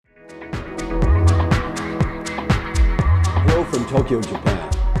Tokyo,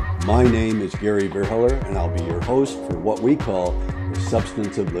 Japan. My name is Gary Verheller, and I'll be your host for what we call the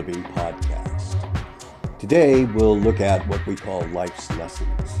Substance of Living podcast. Today, we'll look at what we call life's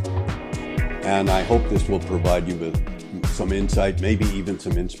lessons. And I hope this will provide you with some insight, maybe even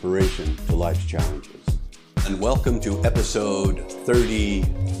some inspiration to life's challenges. And welcome to episode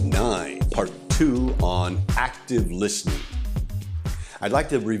 39, part 2 on active listening. I'd like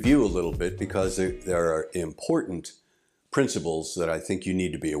to review a little bit because there are important principles that I think you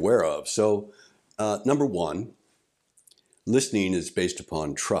need to be aware of. So, number one, listening is based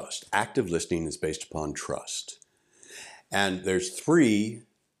upon trust. Active listening is based upon trust. And there's 3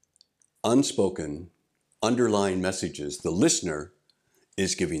 unspoken underlying messages the listener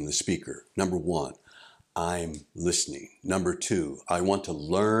is giving the speaker. Number 1, I'm listening. Number 2, I want to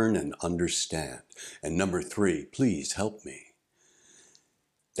learn and understand. And number 3, please help me.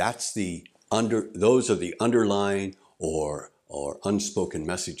 Those are the underlying or unspoken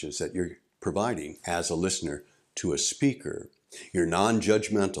messages that you're providing as a listener to a speaker. You're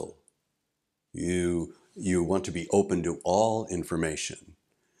non-judgmental. You want to be open to all information.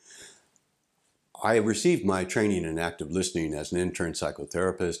 I received my training in active listening as an intern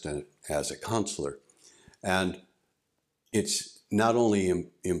psychotherapist and as a counselor. And it's not only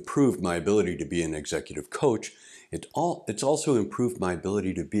improved my ability to be an executive coach, it's also improved my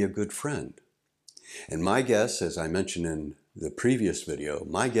ability to be a good friend. And my guess, as I mentioned in the previous video,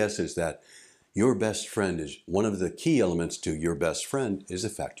 my guess is that your best friend is one of the key elements to your best friend is the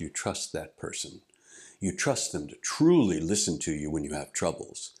fact you trust that person. You trust them to truly listen to you when you have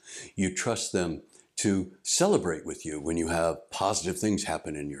troubles. You trust them to celebrate with you when you have positive things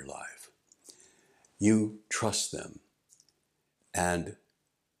happen in your life. You trust them. And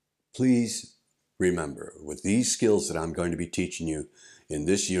please remember, with these skills that I'm going to be teaching you in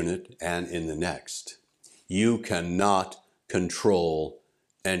this unit and in the next, you cannot control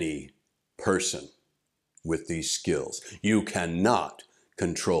any person with these skills. You cannot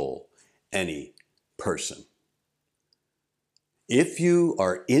control any person. If you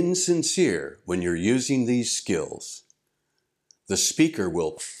are insincere when you're using these skills, the speaker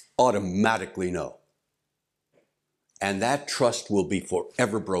will automatically know. And that trust will be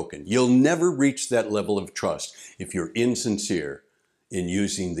forever broken. You'll never reach that level of trust if you're insincere in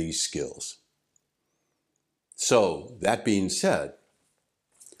using these skills. So, that being said,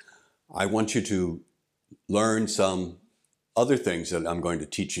 I want you to learn some other things that I'm going to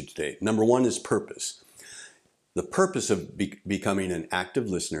teach you today. Number 1 is purpose. The purpose of becoming an active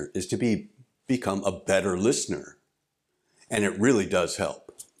listener is to become a better listener. And it really does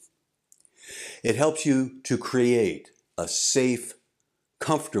help. It helps you to create a safe,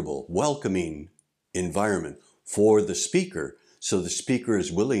 comfortable, welcoming environment for the speaker, so the speaker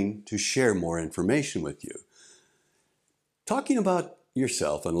is willing to share more information with you. Talking about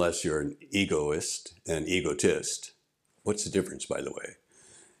yourself, unless you're an egoist and egotist, what's the difference, by the way?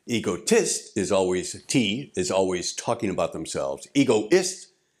 Egotist is always talking about themselves.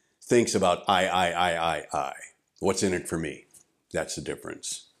 Egoist thinks about I. What's in it for me? That's the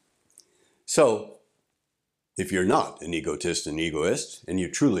difference. So, if you're not an egotist and egoist, and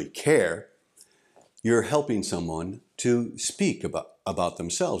you truly care, you're helping someone to speak about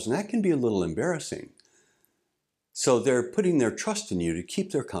themselves, and that can be a little embarrassing. So they're putting their trust in you to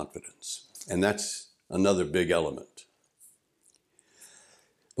keep their confidence, and that's another big element.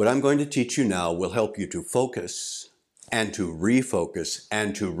 What I'm going to teach you now will help you to focus and to refocus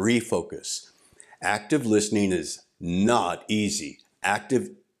and to refocus. Active listening is not easy.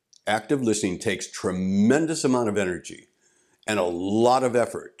 Active listening takes tremendous amount of energy and a lot of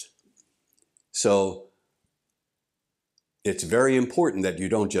effort. So it's very important that you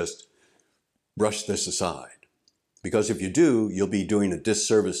don't just brush this aside. Because if you do, you'll be doing a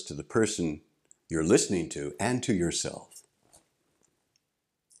disservice to the person you're listening to and to yourself.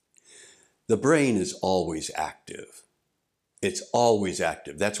 The brain is always active. It's always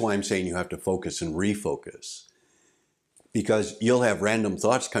active. That's why I'm saying you have to focus and refocus. Because you'll have random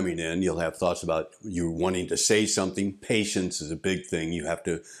thoughts coming in. You'll have thoughts about you wanting to say something. Patience is a big thing. You have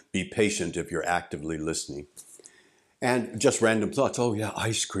to be patient if you're actively listening. And just random thoughts. Oh yeah,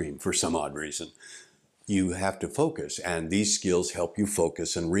 ice cream for some odd reason. You have to focus, and these skills help you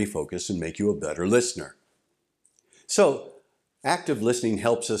focus and refocus and make you a better listener. So, active listening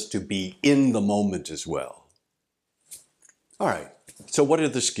helps us to be in the moment as well. All right, so what are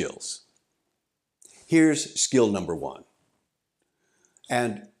the skills? Here's skill number 1.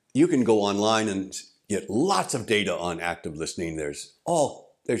 And you can go online and get lots of data on active listening. There's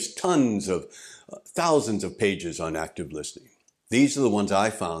tons of thousands of pages on active listening. These are the ones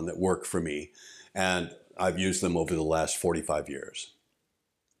I found that work for me. And I've used them over the last 45 years.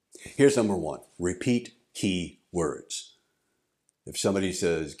 Here's number one, repeat key words. If somebody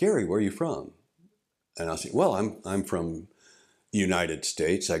says, Gary, where are you from? And I'll say, well, I'm from the United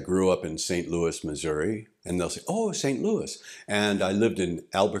States. I grew up in St. Louis, Missouri. And they'll say, oh, St. Louis. And I lived in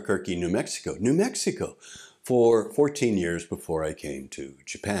Albuquerque, New Mexico, for 14 years before I came to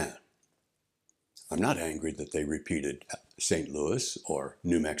Japan. I'm not angry that they repeated St. Louis or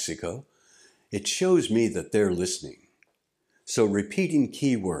New Mexico. It shows me that they're listening. So repeating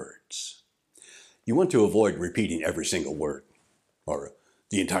key words. You want to avoid repeating every single word or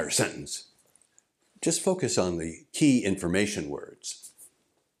the entire sentence. Just focus on the key information words.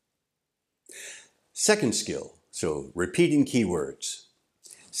 Second skill, so repeating key words.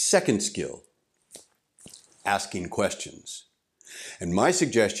 Second skill, asking questions. And my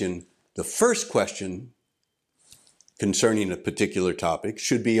suggestion, the first question concerning a particular topic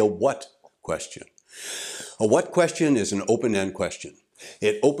should be a what question. A what question is an open-end question.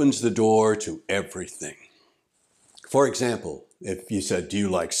 It opens the door to everything. For example, if you said, do you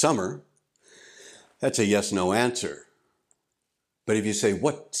like summer? That's a yes-no answer. But if you say,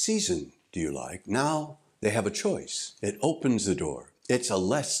 what season do you like? Now they have a choice. It opens the door. It's a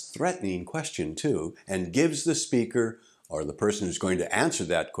less threatening question too, and gives the speaker or the person who's going to answer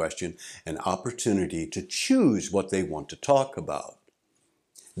that question an opportunity to choose what they want to talk about.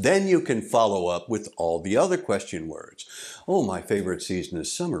 Then you can follow up with all the other question words. Oh, my favorite season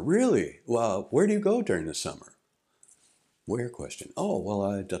is summer. Really? Well, where do you go during the summer? Where question? Oh, well,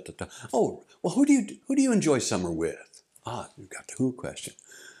 Oh, well, who do you enjoy summer with? Ah, you've got the who question.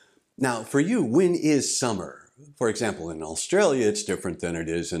 Now, for you, when is summer? For example, in Australia, it's different than it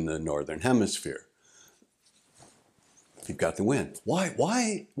is in the Northern Hemisphere. You've got the when.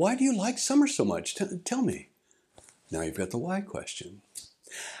 Why do you like summer so much? Tell me. Now you've got the why question.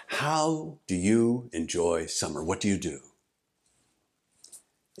 How do you enjoy summer? What do you do?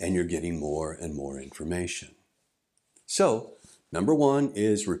 And you're getting more and more information. So, number one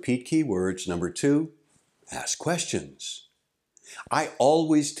is repeat keywords. Number two, ask questions. I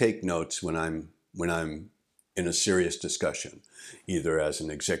always take notes when I'm in a serious discussion, either as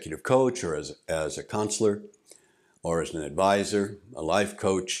an executive coach or as a counselor or as an advisor, a life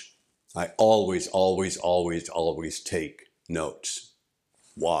coach. I always take notes.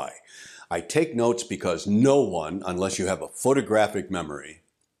 Why? I take notes because no one, unless you have a photographic memory,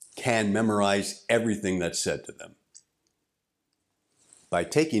 can memorize everything that's said to them. By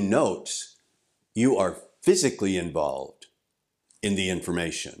taking notes, you are physically involved in the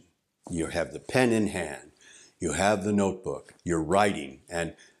information. You have the pen in hand. You have the notebook. You're writing.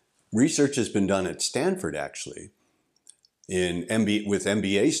 And research has been done at Stanford, actually, with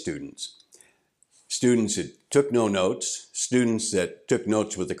MBA students. Students that took no notes, students that took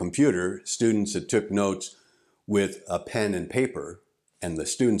notes with a computer, students that took notes with a pen and paper, and the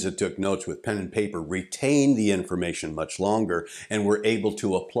students that took notes with pen and paper retained the information much longer and were able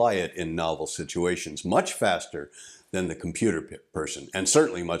to apply it in novel situations much faster than the computer person, and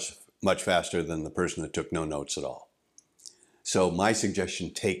certainly much faster than the person that took no notes at all. So my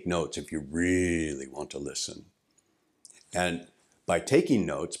suggestion, take notes if you really want to listen. And by taking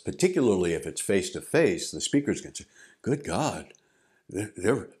notes, particularly if it's face-to-face, the speaker's going to say, good God,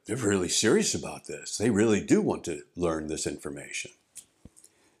 they're really serious about this. They really do want to learn this information.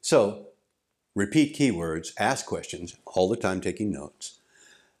 So, repeat keywords, ask questions, all the time taking notes.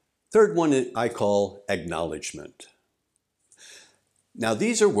 Third one I call acknowledgement. Now,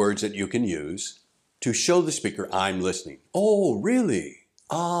 these are words that you can use to show the speaker, I'm listening. Oh, really?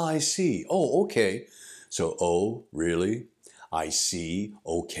 Ah, I see. Oh, okay. So, oh, really? I see.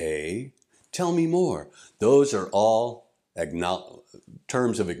 Okay. Tell me more. Those are all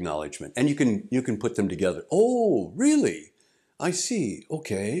terms of acknowledgement. And you can put them together. Oh, really? I see.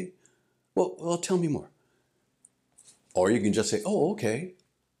 Okay. Well, tell me more. Or you can just say, oh, okay.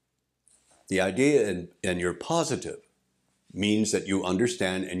 The idea, and you're positive, means that you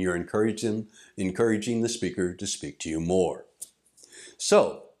understand and you're encouraging the speaker to speak to you more.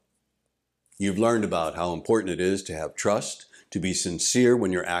 So, you've learned about how important it is to have trust, to be sincere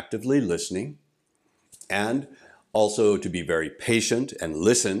when you're actively listening, and also to be very patient and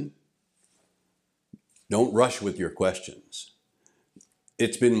listen. Don't rush with your questions.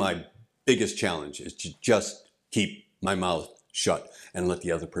 It's been my biggest challenge, is to just keep my mouth shut and let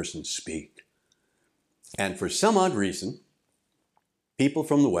the other person speak. And for some odd reason, people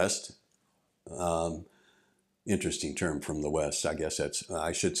from the West, interesting term, from the West, I guess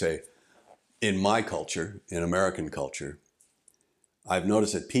I should say, in my culture, in American culture, I've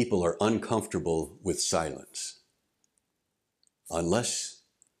noticed that people are uncomfortable with silence. Unless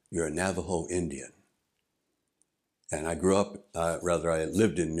you're a Navajo Indian. And I grew up, I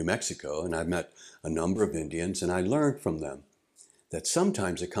lived in New Mexico, and I met a number of Indians, and I learned from them that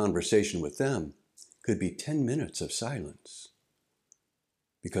sometimes a conversation with them could be 10 minutes of silence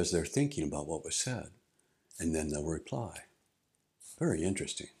because they're thinking about what was said, and then they'll reply. Very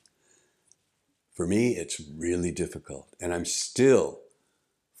interesting. For me, it's really difficult, and I'm still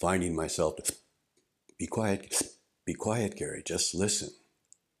finding myself to be quiet, Gary, just listen.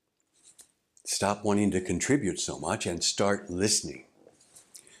 Stop wanting to contribute so much and start listening.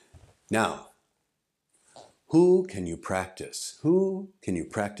 Now, who can you practice? Who can you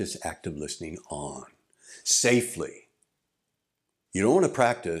practice active listening on safely? You don't want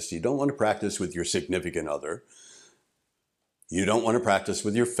to practice with your significant other. You don't want to practice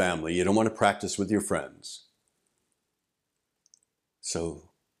with your family. You don't want to practice with your friends. So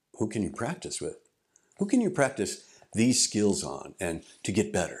who can you practice with? Who can you practice these skills on and to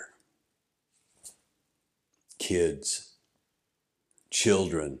get better? Kids,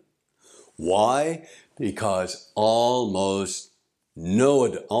 children. Why? Because almost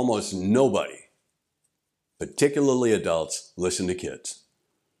nobody, particularly adults, listen to kids.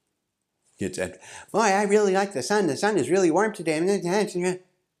 Kids said, boy, I really like the sun. The sun is really warm today. And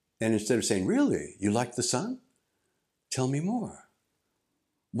instead of saying, really, you like the sun? Tell me more.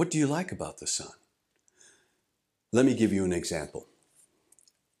 What do you like about the sun? Let me give you an example.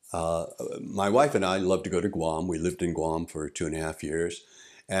 My wife and I love to go to Guam. We lived in Guam for 2.5 years,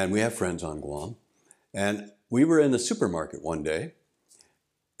 and we have friends on Guam. And we were in the supermarket one day,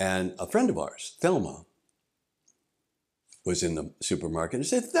 and a friend of ours, Thelma, was in the supermarket and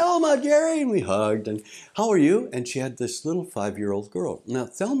said, Thelma, Gary, and we hugged, and how are you? And she had this little 5-year-old girl. Now,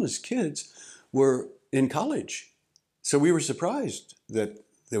 Thelma's kids were in college, so we were surprised that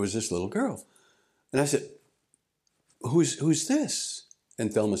there was this little girl. And I said, who's this?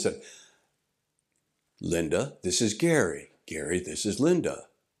 And Thelma said, Linda, this is Gary. Gary, this is Linda.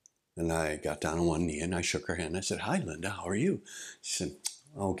 And I got down on one knee and I shook her hand. I said, hi, Linda, how are you? She said,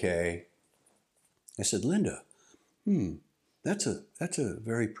 okay. I said, Linda, that's a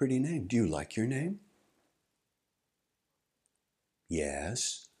very pretty name. Do you like your name?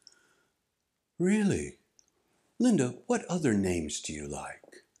 Yes. Really? Linda, what other names do you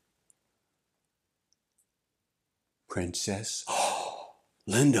like? Princess. Oh,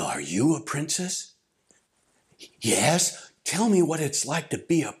 Linda, are you a princess? Yes. Tell me what it's like to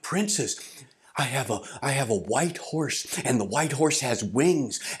be a princess. I have a white horse, and the white horse has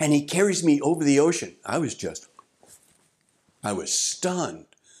wings, and he carries me over the ocean. I was stunned.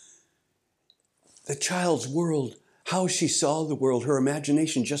 The child's world, how she saw the world, her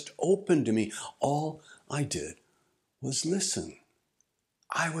imagination just opened to me. All I did was listen.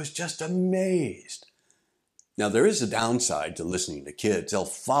 I was just amazed. Now, there is a downside to listening to kids. They'll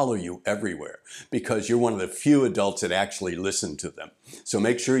follow you everywhere because you're one of the few adults that actually listen to them. So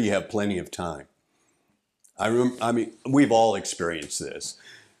make sure you have plenty of time. We've all experienced this.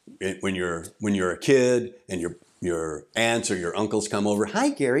 When you're a kid and your aunts or your uncles come over, hi,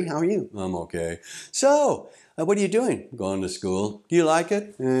 Gary, how are you? I'm okay. So, what are you doing? Going to school. Do you like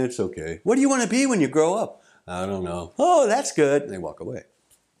it? It's okay. What do you want to be when you grow up? I don't know. Oh, that's good. And they walk away.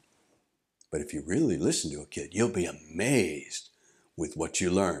 But if you really listen to a kid, you'll be amazed with what you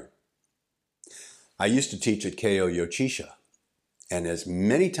learn. I used to teach at Keio Yochisha, and as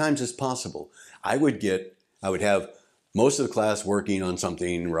many times as possible, I would have most of the class working on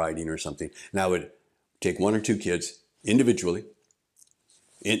something, writing or something, and I would take 1 or 2 kids individually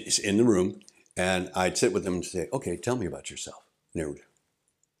in the room, and I'd sit with them and say, okay, tell me about yourself. And they would,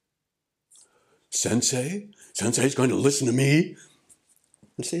 Sensei's going to listen to me?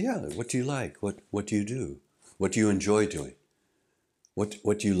 And say, yeah, what do you like? What do you do? What do you enjoy doing?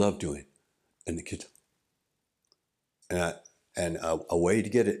 What do you love doing? And the kids, and a way to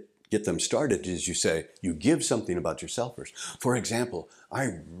get them started is you give something about yourself first. For example,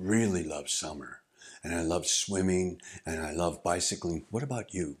 I really love summer, and I love swimming, and I love bicycling. What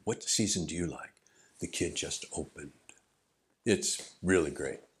about you? What season do you like? The kid just opened. It's really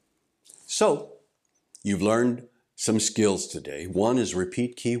great. So, you've learned some skills today. 1 is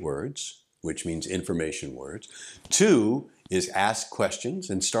repeat keywords, which means information words. 2 is ask questions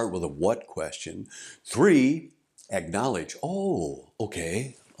and start with a what question. 3, acknowledge. Oh,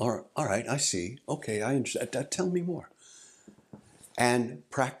 okay. All right, I see. Okay, I understand. Tell me more. And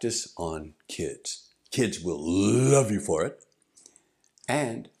practice on kids. Kids will love you for it.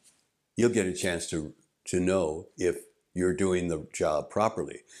 And you'll get a chance to know if you're doing the job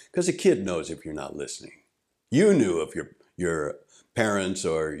properly. Because a kid knows if you're not listening. You knew if your parents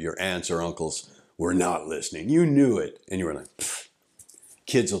or your aunts or uncles were not listening. You knew it, and you were like, pfft.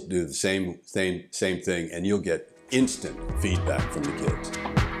 Kids will do the same thing, and you'll get instant feedback from the kids.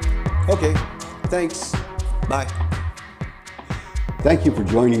 Okay, thanks. Bye. Thank you for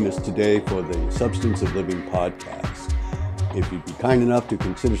joining us today for the Substance of Living podcast. If you'd be kind enough to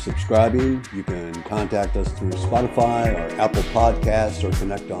consider subscribing, you can contact us through Spotify or Apple Podcasts or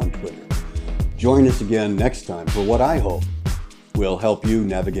connect on Twitter. Join us again next time for what I hope will help you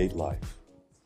navigate life.